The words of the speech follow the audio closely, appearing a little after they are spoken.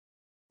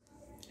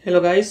Hello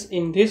guys,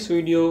 in this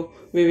video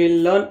we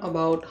will learn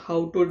about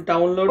how to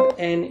download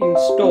and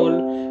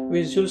install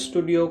Visual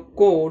Studio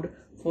Code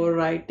for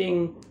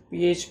writing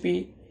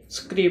PHP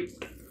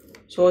script.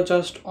 So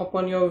just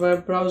open your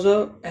web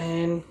browser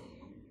and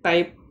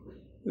type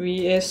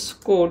VS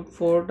Code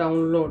for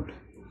download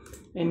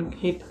and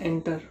hit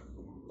enter.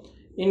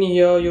 In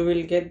here you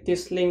will get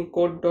this link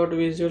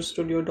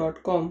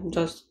code.visualstudio.com.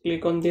 Just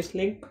click on this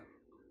link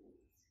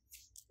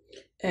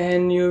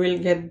and you will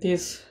get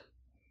this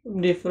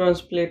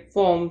different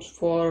platforms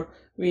for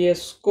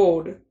VS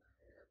Code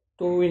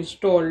to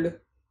installed.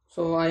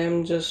 So I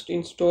am just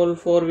install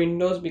for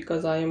Windows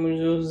because I am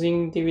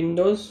using the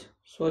Windows.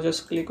 So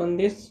just click on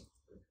this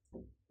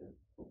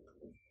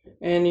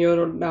and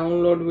your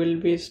download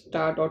will be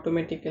start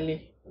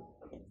automatically.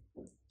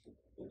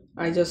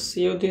 I just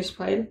save this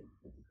file.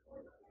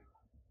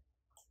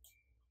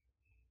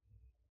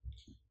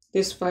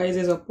 This file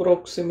is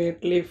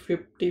approximately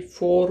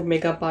 54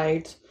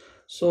 megabytes.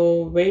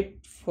 So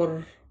wait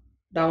for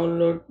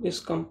download is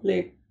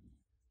complete.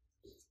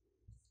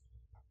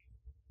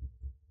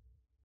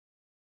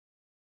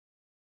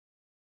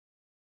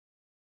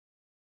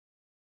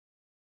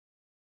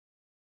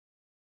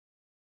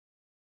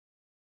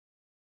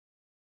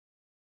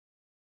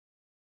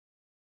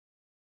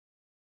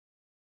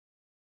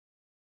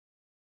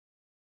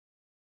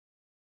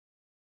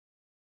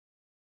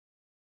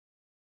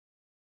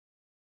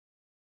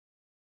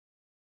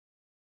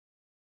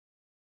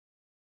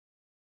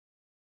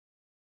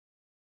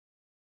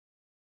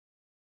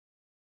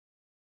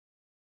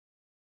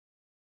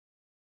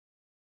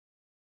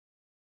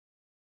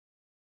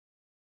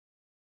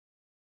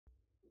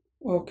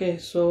 Okay,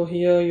 so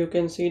here you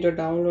can see the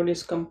download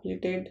is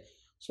completed.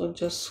 So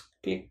just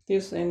click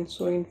this and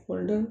show in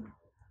folder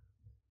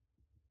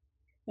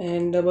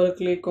and double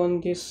click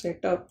on this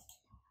setup.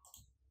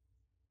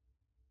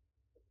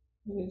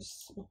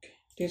 This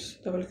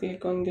double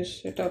click on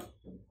this setup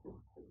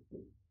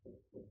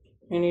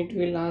and it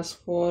will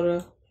ask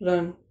for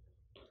run.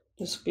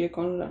 Just click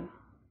on run.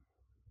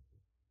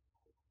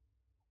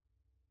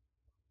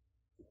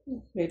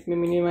 Let me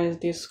minimize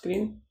this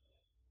screen.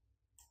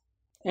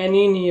 And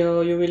in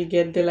here you will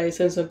get the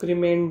license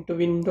agreement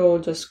window.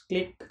 Just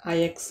click I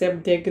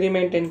accept the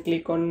agreement and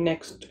click on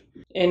next.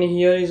 And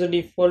here is a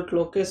default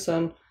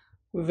location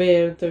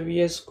where the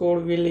VS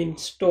Code will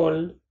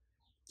install.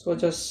 So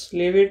just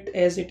leave it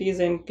as it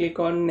is and click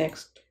on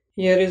next.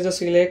 Here is the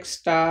select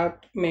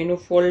start menu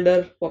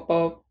folder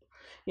pop-up.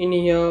 In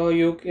here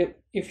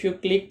if you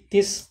click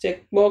this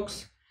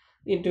checkbox,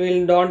 it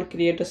will don't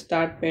create a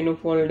start menu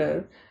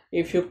folder.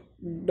 If you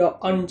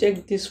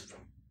uncheck this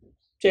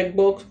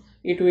checkbox,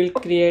 it will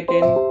create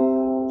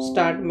an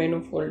start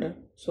menu folder.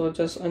 So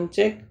just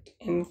uncheck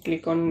and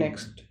click on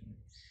next.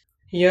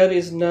 Here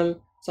is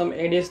some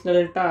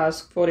additional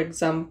task. For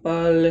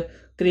example,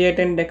 create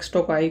a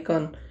desktop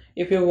icon.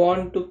 If you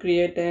want to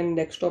create a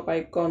desktop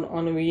icon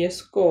on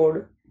VS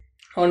Code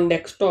on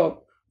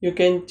desktop, you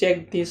can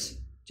check this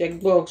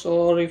checkbox,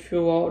 or if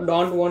you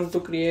don't want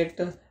to create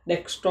a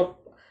desktop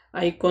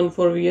icon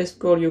for VS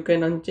Code, you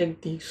can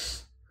uncheck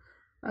this.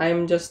 I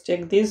am just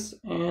check this,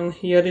 and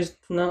here is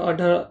now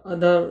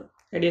other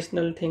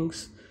additional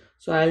things.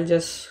 So I'll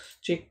just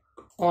check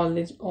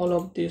all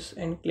of this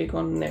and click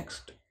on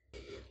next.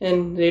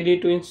 And ready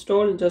to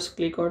install, just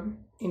click on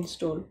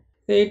install.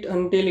 Wait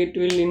until it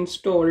will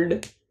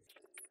installed.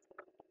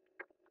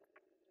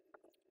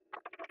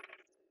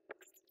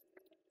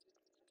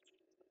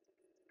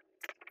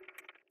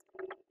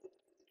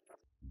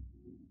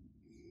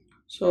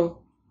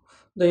 So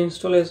the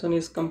installation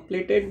is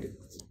completed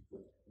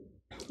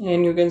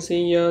and you can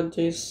see here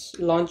this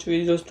launch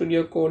Visual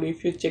Studio Code.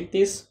 If you check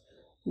this,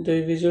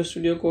 the Visual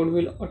Studio Code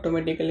will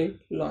automatically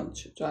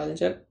launch. So I'll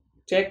just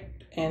check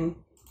and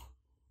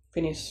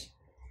finish.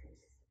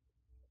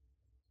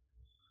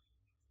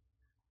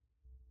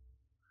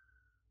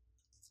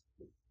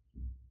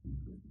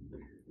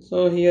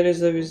 So here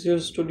is the Visual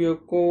Studio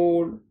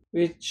Code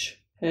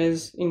which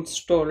has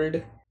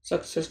installed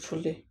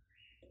successfully.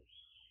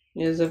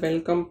 Here's a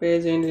welcome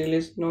page and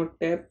release note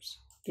tabs.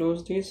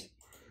 Close this.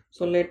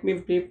 So let me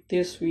brief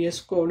this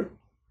VS Code.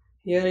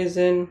 Here is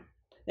an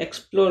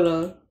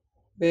explorer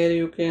where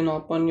you can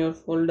open your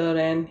folder,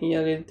 and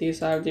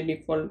these are the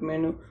default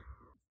menu.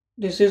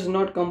 This is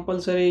not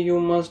compulsory. You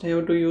must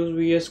have to use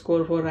VS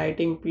Code for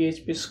writing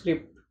PHP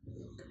script.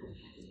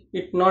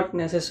 It's not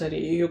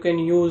necessary. You can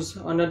use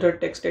another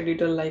text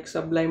editor like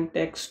Sublime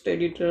Text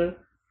Editor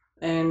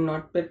and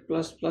Notepad++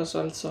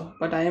 also,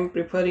 but I am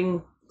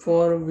preferring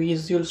for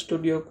Visual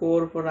Studio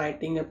Code for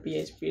writing a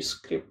PHP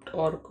script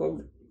or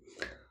code.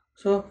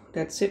 So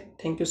that's it.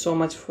 Thank you so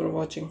much for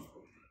watching.